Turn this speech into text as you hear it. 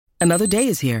Another day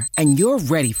is here, and you're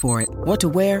ready for it. What to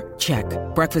wear? Check.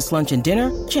 Breakfast, lunch, and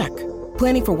dinner? Check.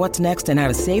 Planning for what's next and how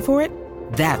to save for it?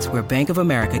 That's where Bank of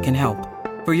America can help.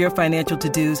 For your financial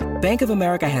to-dos, Bank of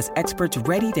America has experts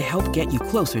ready to help get you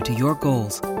closer to your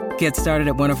goals. Get started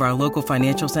at one of our local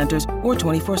financial centers or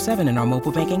 24/7 in our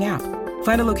mobile banking app.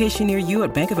 Find a location near you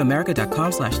at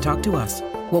bankofamerica.com/talktous.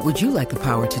 What would you like the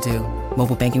power to do?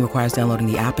 Mobile banking requires downloading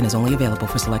the app and is only available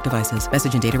for select devices.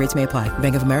 Message and data rates may apply.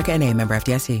 Bank of America NA, member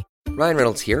FDIC. Ryan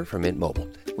Reynolds here from Mint Mobile.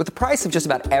 With the price of just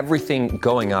about everything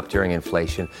going up during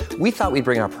inflation, we thought we'd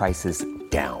bring our prices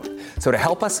down. So to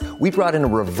help us, we brought in a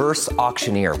reverse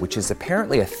auctioneer, which is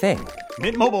apparently a thing.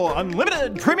 Mint Mobile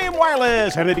Unlimited Premium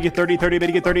Wireless. How to get 30, 30, how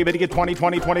to get 30, how to get 20,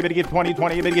 20, 20, how to get 20,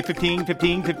 20, how to get 15,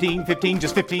 15, 15, 15,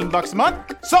 just $15 a month?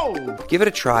 Sold! Give it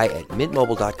a try at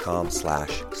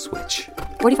mintmobile.com/switch.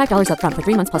 $45 up front for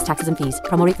 3 months plus taxes and fees.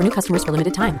 Promo rate for new customers for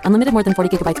limited time. Unlimited more than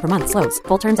 40 gigabytes per month. Slows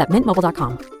full terms at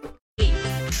mintmobile.com.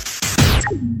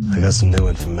 I got some new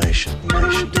information.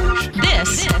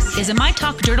 This is a My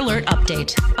Talk Dirt Alert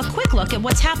update. A quick look at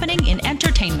what's happening in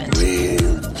entertainment.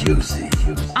 Real juicy.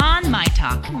 On My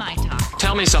Talk.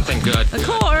 Tell me something good.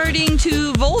 According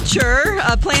to Vulture,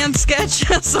 a planned sketch.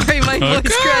 Sorry, my voice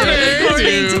cracked.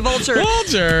 According to Vulture.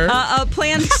 A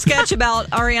planned sketch about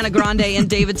Ariana Grande and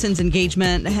Davidson's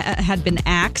engagement had been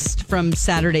axed from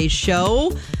Saturday's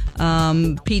show.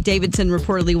 Pete Davidson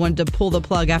reportedly wanted to pull the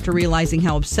plug after realizing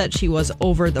how upset she was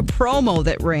over the promo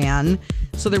that ran.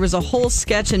 So there was a whole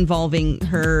sketch involving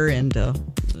her, and they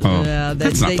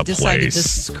decided to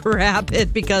scrap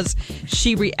it because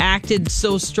she reacted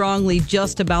so strongly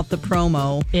just about the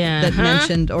promo that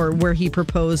mentioned or where he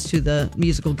proposed to the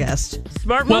musical guest.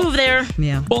 Smart move there.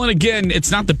 Yeah. Well, and again, it's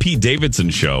not the Pete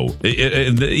Davidson show.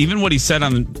 Even what he said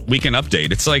on Weekend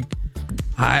Update, it's like,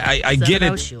 I get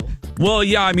it. Show. Well,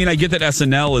 yeah, I mean, I get that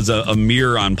SNL is a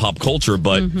mirror on pop culture,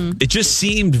 but it just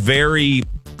seemed very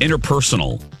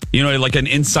interpersonal. You know, like an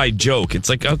inside joke. It's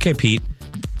like, okay, Pete,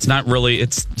 it's not really,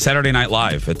 it's Saturday Night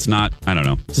Live. It's not, I don't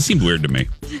know. It just seemed weird to me.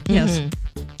 Yes.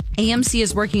 AMC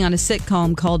is working on a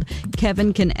sitcom called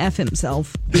Kevin Can F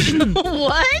Himself.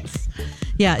 What?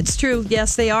 Yeah, it's true.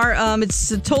 Yes, they are.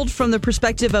 It's told from the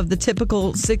perspective of the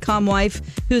typical sitcom wife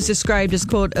who's described as,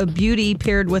 quote, a beauty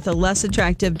paired with a less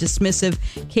attractive, dismissive,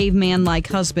 caveman-like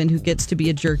husband who gets to be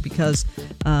a jerk because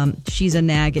she's a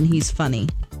nag and he's funny.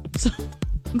 So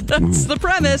that's the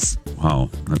premise. Wow,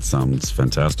 that sounds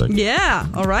fantastic. Yeah.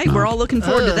 All right. We're all looking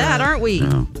forward to that, aren't we?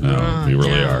 Yeah, we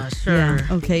really are. Sure. Yeah.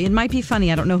 Okay. It might be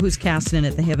funny. I don't know who's casting in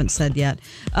it. They haven't said yet.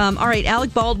 All right.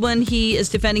 Alec Baldwin, he is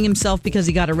defending himself because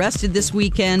he got arrested this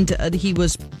weekend. He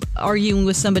was arguing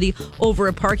with somebody over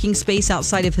a parking space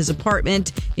outside of his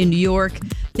apartment in New York.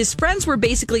 His friends were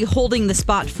basically holding the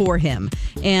spot for him.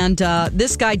 And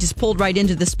this guy just pulled right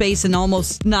into the space and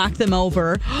almost knocked them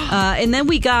over. And then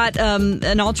we got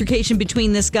an altercation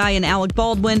between this guy and Alec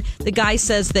Baldwin. The guy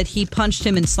says that he punched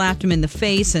him and slapped him in the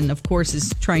face and, of course,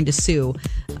 is trying to sue.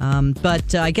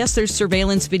 But I guess there's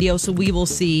surveillance video, so we will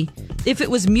see. If it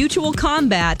was mutual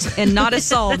combat and not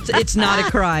assault, it's not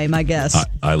a crime, I guess.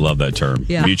 I love that term.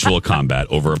 Yeah. Mutual combat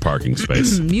over a parking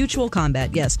space. Mutual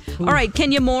combat, yes. All right,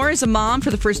 Kenya Moore is a mom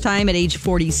for the first time at age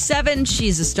 47.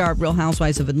 She's a star of Real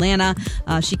Housewives of Atlanta.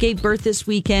 She gave birth this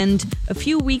weekend a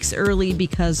few weeks early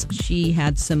because she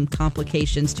had some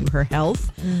complications to her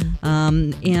health.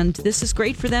 And this is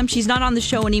great for them. She's not on the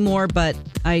show anymore, but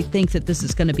I think that this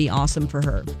is going to be awesome for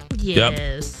her.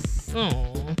 Yes.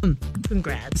 Oh,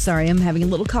 congrats. Sorry, I'm having a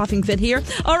little coughing fit here.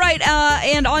 All right,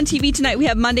 and on TV tonight we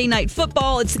have Monday Night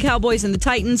Football. It's the Cowboys and the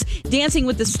Titans, Dancing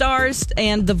with the Stars,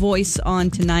 and The Voice on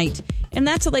tonight. And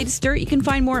that's the latest dirt. You can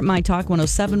find more at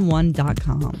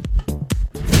mytalk1071.com.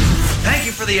 Thank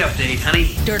you for the update,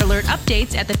 honey. Dirt Alert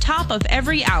updates at the top of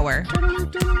every hour.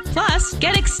 Plus,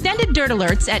 get extended Dirt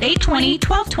Alerts at 8:20,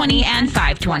 12:20, and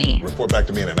 5:20. Report back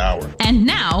to me in an hour. And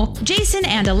now, Jason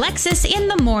and Alexis in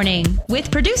the morning with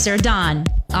producer Don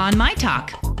on My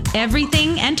Talk.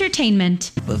 Everything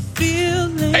entertainment.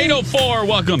 8:04,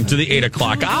 welcome to the 8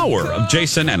 o'clock hour of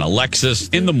Jason and Alexis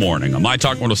in the morning. On My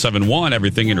Talk 1071,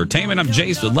 Everything Entertainment. I'm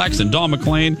Jason, Lex, and Dawn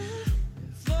McClain.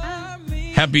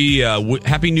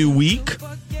 Happy new week.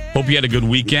 Hope you had a good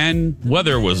weekend.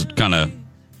 Weather was kind of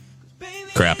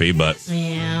crappy, but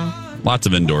lots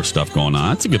of indoor stuff going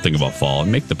on. That's a good thing about fall.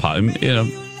 Make the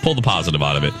pull the positive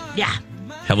out of it. Yeah.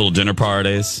 Have little dinner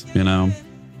parties, Go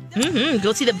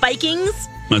see the Vikings.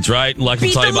 That's right. Lex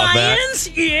will tell you about Lions.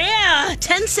 That. Yeah.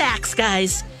 10 sacks,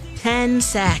 guys. 10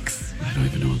 sacks. I don't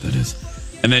even know what that is.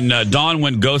 And then Dawn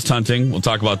went ghost hunting. We'll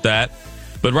talk about that.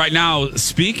 But right now,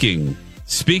 speaking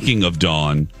of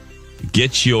Dawn,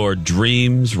 get your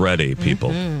dreams ready,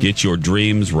 people. Get your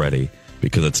dreams ready.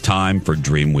 because it's time for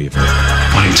Dreamweaver.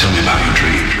 Why don't you tell me about your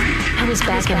dream? I was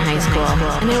back in high school,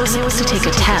 and I was supposed to take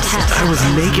a test. I was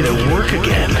naked at work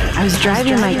again. I was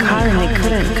driving my car, and I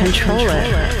couldn't control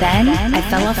it. Then, I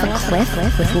fell off a cliff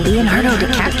with Leonardo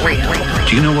DiCaprio.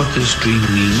 Do you know what this dream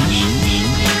means?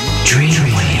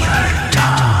 Dreamweaver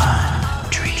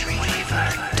Dawn.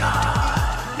 Dreamweaver Dawn.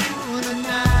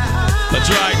 That's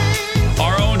right.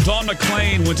 Our own Dawn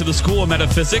McClain went to the School of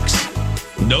Metaphysics.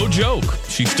 No joke.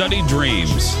 She studied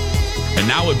dreams. And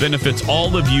now it benefits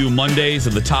all of you Mondays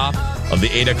at the top of the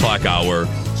 8 o'clock hour.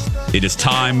 It is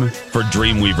time for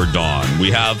Dreamweaver Dawn.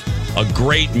 We have a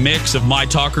great mix of My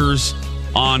Talkers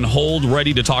on hold,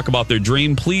 ready to talk about their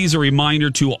dream. Please, a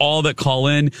reminder to all that call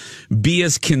in, be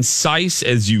as concise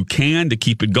as you can to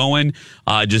keep it going.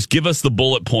 Just give us the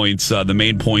bullet points, the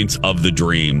main points of the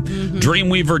dream.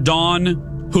 Dreamweaver Dawn.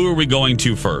 Who are we going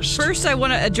to first? First, I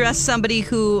want to address somebody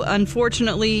who,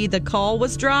 unfortunately, the call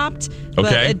was dropped.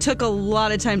 But it took a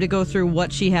lot of time to go through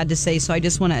what she had to say, so I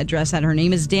just want to address that. Her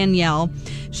name is Danielle.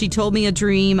 She told me a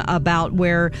dream about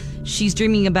where she's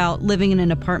dreaming about living in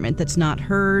an apartment that's not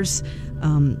hers.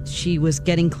 She was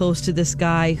getting close to this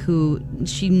guy who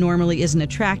she normally isn't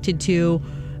attracted to.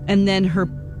 And then her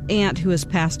aunt, who has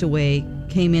passed away,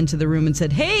 came into the room and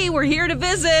said, "Hey, we're here to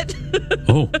visit."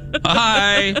 Oh,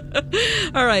 hi.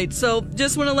 All right. So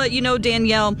just want to let you know,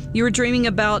 Danielle, you were dreaming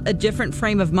about a different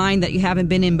frame of mind that you haven't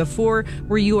been in before,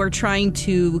 where you are trying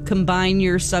to combine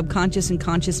your subconscious and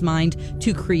conscious mind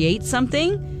to create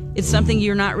something. It's something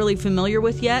you're not really familiar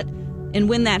with yet. And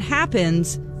when that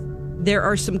happens, there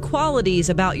are some qualities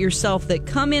about yourself that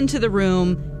come into the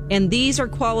room. And these are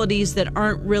qualities that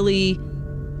aren't really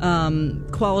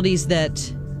qualities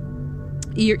that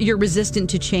you're resistant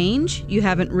to change. You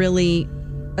haven't really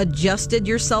adjusted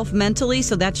yourself mentally.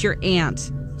 So that's your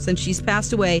aunt. Since she's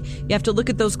passed away, you have to look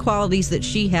at those qualities that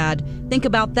she had. Think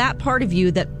about that part of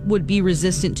you that would be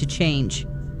resistant to change.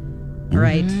 All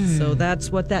right. So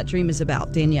that's what that dream is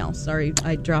about. Danielle, sorry,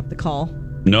 I dropped the call.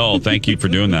 No, thank you for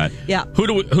doing that. Yeah. Who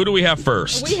do we have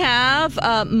first? We have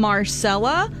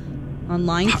Marcella on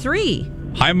line 3.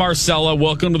 Hi, Marcella.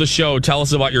 Welcome to the show. Tell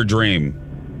us about your dream.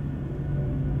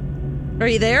 Are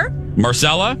you there?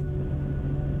 Marcella?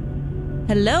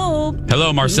 Hello.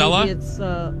 Hello, Marcella. Maybe it's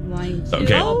line 2.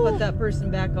 Okay. I'll put that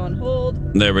person back on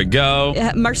hold. There we go.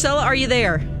 Marcella, are you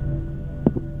there?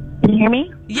 Can you hear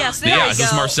me? Yes, there you go. Is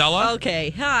this Marcella? Okay.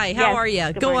 Hi, how are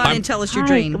you? Go morning. on and tell us your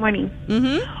dream. Good morning.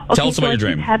 Mm-hmm. Tell us about your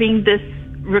dream. I'm having this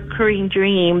recurring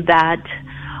dream that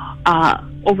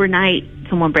overnight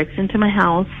someone breaks into my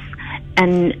house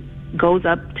and goes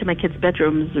up to my kids'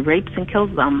 bedrooms, rapes and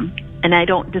kills them. And I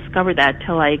don't discover that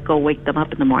till I go wake them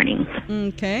up in the morning.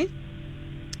 Okay.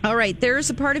 All right. There's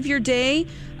a part of your day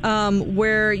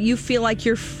where you feel like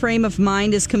your frame of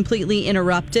mind is completely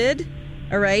interrupted.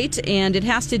 All right. And it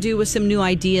has to do with some new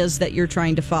ideas that you're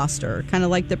trying to foster, kind of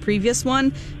like the previous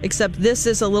one, except this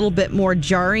is a little bit more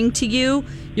jarring to you.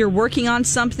 You're working on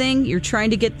something, you're trying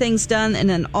to get things done, and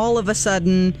then all of a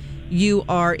sudden you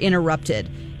are interrupted.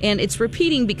 And it's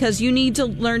repeating because you need to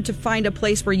learn to find a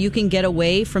place where you can get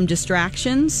away from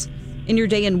distractions in your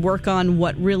day and work on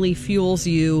what really fuels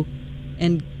you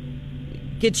and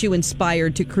gets you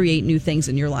inspired to create new things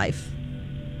in your life.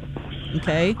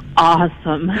 Okay?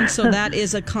 Awesome. And so that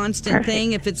is a constant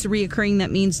thing. If it's reoccurring, that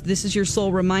means this is your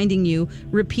soul reminding you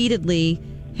repeatedly,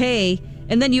 hey,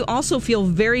 and then you also feel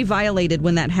very violated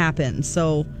when that happens.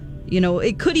 So, you know,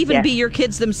 it could even be your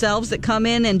kids themselves that come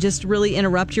in and just really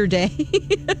interrupt your day.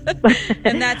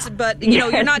 And that's, but, you know,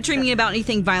 you're not dreaming about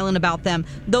anything violent about them.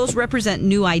 Those represent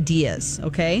new ideas,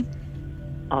 okay?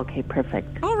 Okay,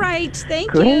 perfect. All right.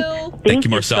 Thank Great. you. Thank you,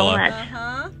 Marcella. So much.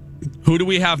 Uh-huh. Who do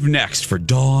we have next for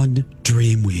Dawn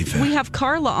Dreamweaver? We have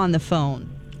Carla on the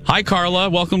phone. Hi, Carla.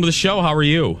 Welcome to the show. How are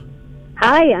you?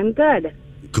 Hi, I'm good.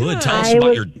 Good. Tell us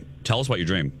about your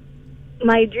dream.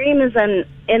 My dream is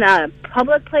in a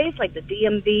public place like the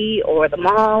DMV or the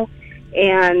mall,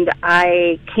 and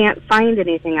I can't find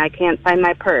anything. I can't find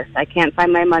my purse. I can't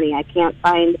find my money. I can't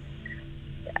find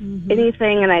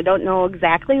anything, and I don't know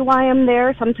exactly why I'm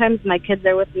there. Sometimes my kids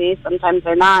are with me. Sometimes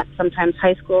they're not. Sometimes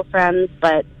high school friends,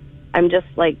 but I'm just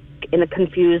like in a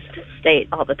confused state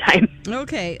all the time.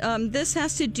 Okay. This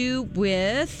has to do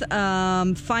with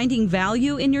finding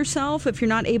value in yourself. If you're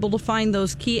not able to find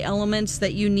those key elements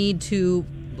that you need to,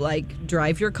 like,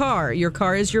 drive your car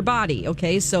is your body.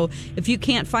 Okay. So if you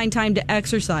can't find time to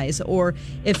exercise, or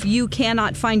if you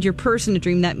cannot find your purse in a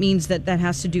dream, that means that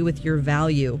has to do with your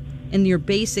value and your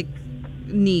basic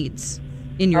needs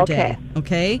in your day.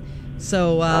 Okay.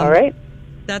 So, all right.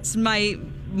 That's the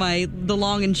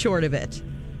long and short of it.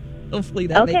 Hopefully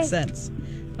that makes sense.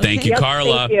 Thank you,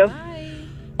 Carla. Thank you. Bye.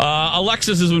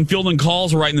 Alexis has been fielding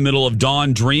calls right in the middle of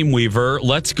Dawn Dreamweaver.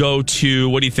 Let's go to,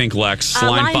 what do you think, Lex?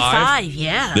 Line 5,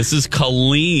 yeah. This is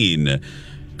Colleen.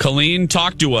 Colleen,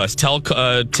 talk to us. Tell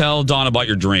Dawn about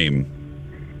your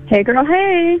dream. Hey, girl,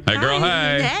 hey. Hey, girl,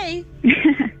 hey.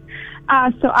 Hey.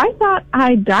 So I thought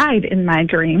I died in my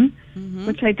dream,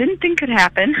 which I didn't think could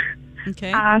happen.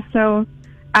 Okay. So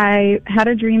I had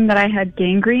a dream that I had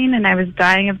gangrene and I was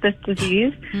dying of this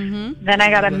disease. Then I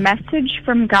got a message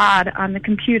from God on the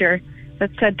computer that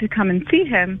said to come and see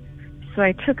him. So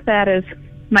I took that as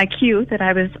my cue that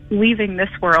I was leaving this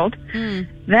world.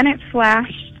 Then it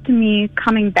flashed to me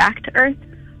coming back to Earth,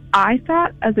 I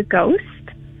thought, as a ghost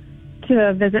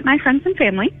to visit my friends and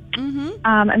family.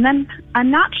 And then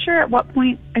I'm not sure at what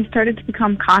point I started to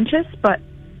become conscious, but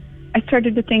I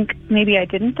started to think maybe I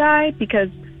didn't die because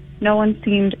no one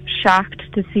seemed shocked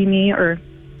to see me or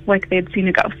like they'd seen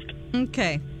a ghost.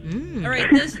 Okay. All right.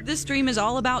 This dream is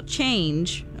all about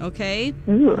change. Okay.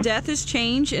 Death is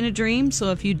change in a dream.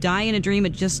 So if you die in a dream,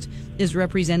 it just is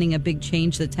representing a big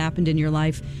change that's happened in your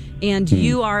life. And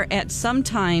you are at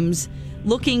sometimes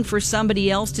looking for somebody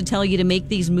else to tell you to make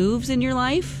these moves in your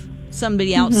life,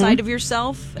 somebody outside of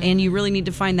yourself. And you really need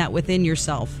to find that within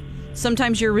yourself.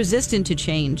 Sometimes you're resistant to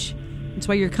change. That's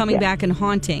why you're coming back and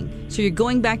haunting. So you're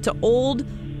going back to old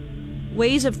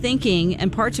ways of thinking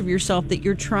and parts of yourself that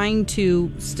you're trying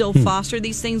to still foster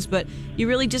these things, but you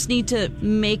really just need to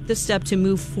make the step to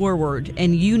move forward,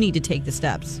 and you need to take the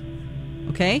steps.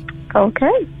 Okay?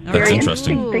 Okay. That's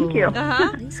interesting. Thank you.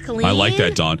 Thanks, Colleen. I like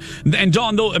that, Dawn. And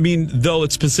Dawn, though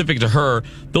it's specific to her,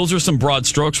 those are some broad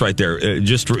strokes right there.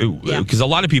 Because a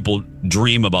lot of people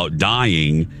dream about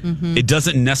dying. It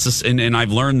doesn't necessarily, and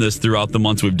I've learned this throughout the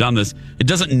months we've done this, it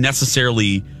doesn't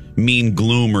necessarily mean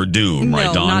gloom or doom,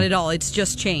 right, Dawn? No, not at all. It's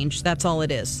just change. That's all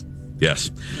it is. Yes.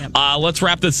 Yep. Let's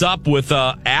wrap this up with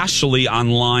Ashley on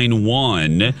line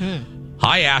 1.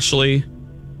 Hi, Ashley.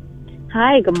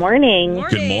 Hi, good morning.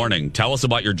 Good morning. Tell us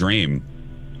about your dream.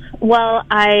 Well,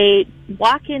 I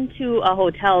walk into a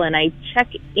hotel and I check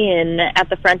in at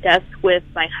the front desk with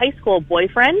my high school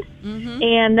boyfriend,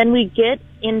 and then we get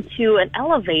into an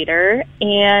elevator,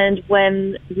 and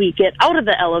when we get out of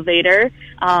the elevator,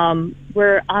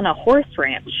 we're on a horse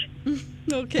ranch.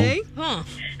 Okay.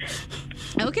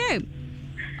 Okay.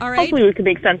 All right. Hopefully we can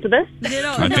make sense of this.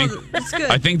 That's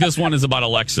good. I think this one is about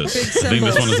Alexis. I think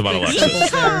this one is about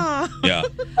Alexis. Yeah.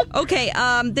 Okay.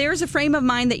 There's a frame of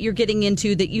mind that you're getting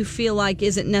into that you feel like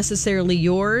isn't necessarily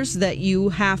yours, that you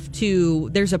have to,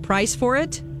 there's a price for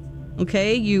it.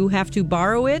 Okay. You have to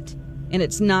borrow it, and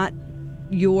it's not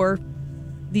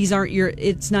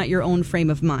it's not your own frame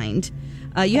of mind.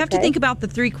 You have to think about the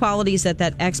 3 qualities that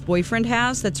ex-boyfriend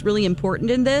has that's really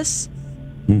important in this.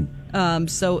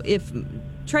 So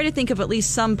try to think of at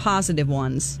least some positive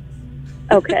ones.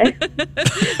 Okay.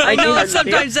 I know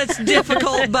sometimes that's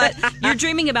difficult, but you're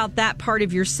dreaming about that part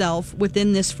of yourself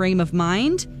within this frame of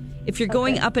mind. If you're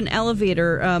going up an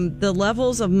elevator, the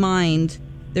levels of mind,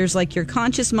 there's like your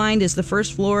conscious mind is the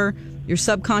first floor, your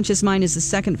subconscious mind is the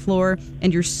second floor,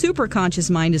 and your superconscious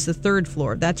mind is the third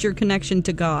floor. That's your connection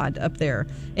to God up there.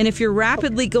 And if you're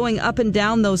rapidly going up and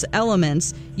down those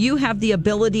elements, you have the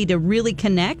ability to really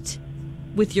connect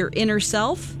with your inner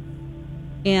self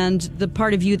and the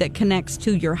part of you that connects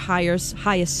to your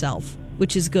highest self,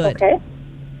 which is good. Okay.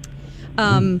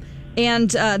 And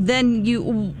then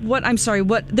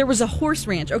there was a horse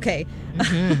ranch. Okay.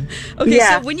 Okay.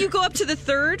 Yeah. So when you go up to the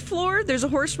 3rd floor, there's a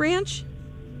horse ranch?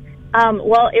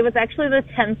 Well, it was actually the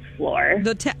 10th floor.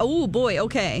 Oh boy.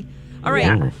 Okay. All right.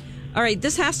 Yeah. All right.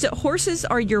 Horses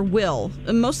are your will.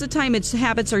 Most of the time it's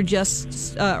habits are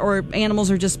just, or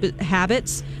animals are just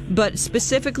habits, but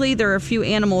specifically there are a few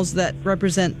animals that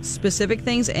represent specific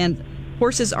things, and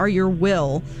horses are your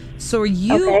will. So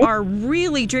you are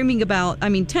really dreaming about,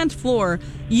 10th floor,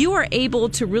 you are able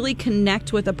to really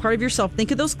connect with a part of yourself.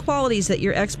 Think of those qualities that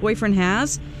your ex-boyfriend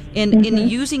has, and in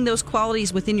using those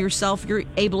qualities within yourself, you're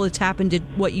able to tap into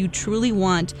what you truly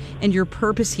want and your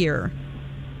purpose here.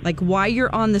 Like why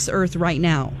you're on this earth right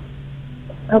now.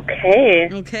 Okay.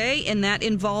 Okay, and that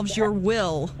involves your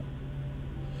will.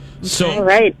 Okay? So, all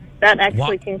right. That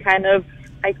actually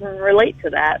I can relate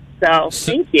to that. So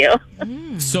thank you.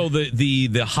 So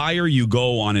the higher you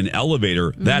go on an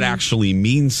elevator, that actually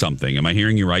means something. Am I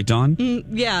hearing you right, Dawn?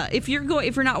 Yeah. If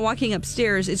you're not walking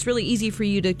upstairs, it's really easy for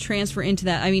you to transfer into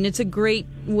that. It's a great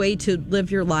way to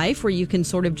live your life where you can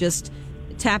sort of just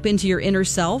tap into your inner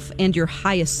self and your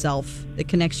highest self that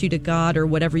connects you to God or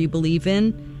whatever you believe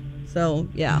in. So,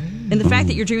 yeah. And the fact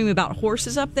that you're dreaming about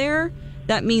horses up there,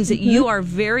 that means that you are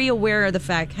very aware of the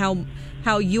fact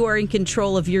how you are in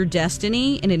control of your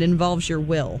destiny, and it involves your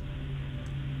will.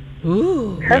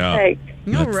 Ooh. Perfect.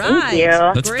 All right. Thank you.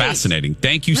 That's Great. fascinating.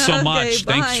 Thank you so Okay, much.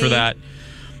 Thanks bye. for that.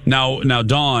 Now,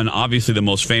 Dawn, obviously the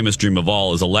most famous dream of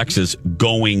all is Alexis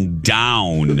going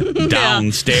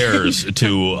downstairs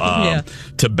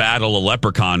to battle a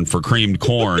leprechaun for creamed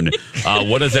corn.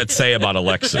 What does that say about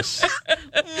Alexis?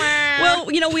 Well,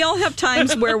 we all have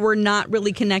times where we're not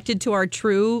really connected to our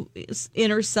true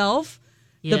inner self,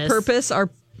 the Yes. purpose,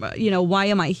 why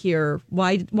am I here?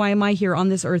 Why am I here on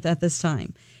this earth at this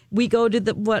time? We go to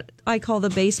what I call the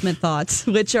basement thoughts,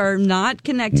 which are not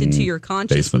connected to your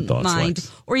conscious Basement thoughts, mind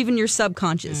Lex. or even your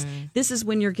subconscious. This is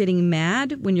when you're getting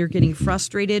mad, when you're getting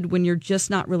frustrated, when you're just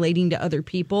not relating to other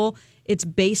people. It's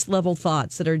base level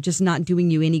thoughts that are just not doing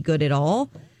you any good at all.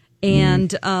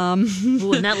 And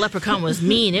Ooh, and that leprechaun was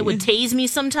mean. It would tase me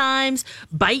sometimes,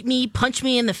 bite me, punch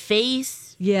me in the face.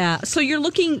 yeah, so you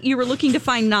were looking to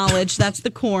find knowledge. That's the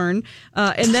corn,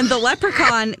 and then the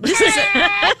leprechaun.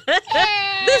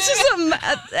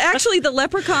 Actually the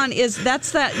leprechaun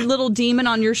that's that little demon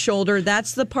on your shoulder.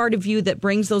 That's the part of you that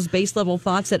brings those base level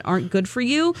thoughts that aren't good for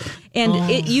you, and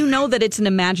that it's an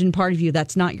imagined part of you.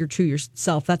 That's not your true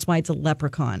self. That's why it's a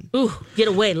leprechaun. Ooh, get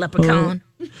away, leprechaun.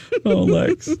 Oh,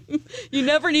 Lex. You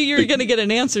never knew you were going to get an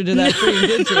answer to that dream,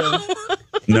 did you?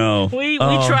 No. We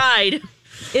tried.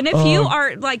 And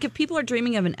if people are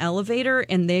dreaming of an elevator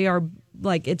and they are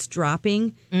like it's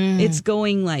dropping, it's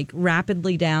going like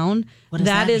rapidly down.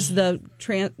 That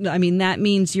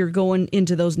means you're going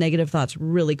into those negative thoughts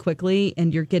really quickly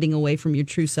and you're getting away from your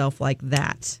true self like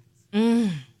that.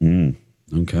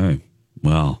 Okay.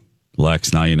 Well,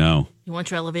 Lex, now you know. You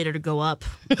want your elevator to go up.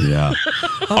 Yeah.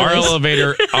 Our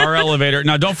elevator.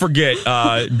 Now, don't forget,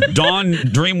 Dawn,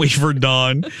 Dreamweaver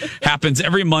Dawn happens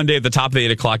every Monday at the top of the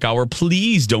 8 o'clock hour.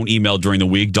 Please don't email during the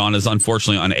week. Dawn is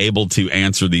unfortunately unable to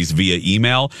answer these via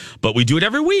email, but we do it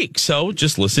every week. So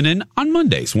just listen in on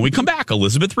Mondays. When we come back,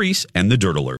 Elizabeth Reese and the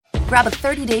Dirt Alert. Grab a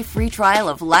 30-day free trial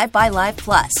of Live by Live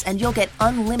Plus, and you'll get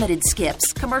unlimited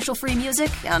skips, commercial-free music,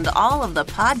 and all of the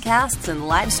podcasts and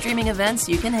live streaming events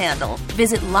you can handle.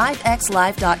 Visit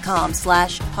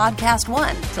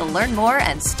livexlive.com/podcast1 to learn more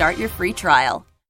and start your free trial.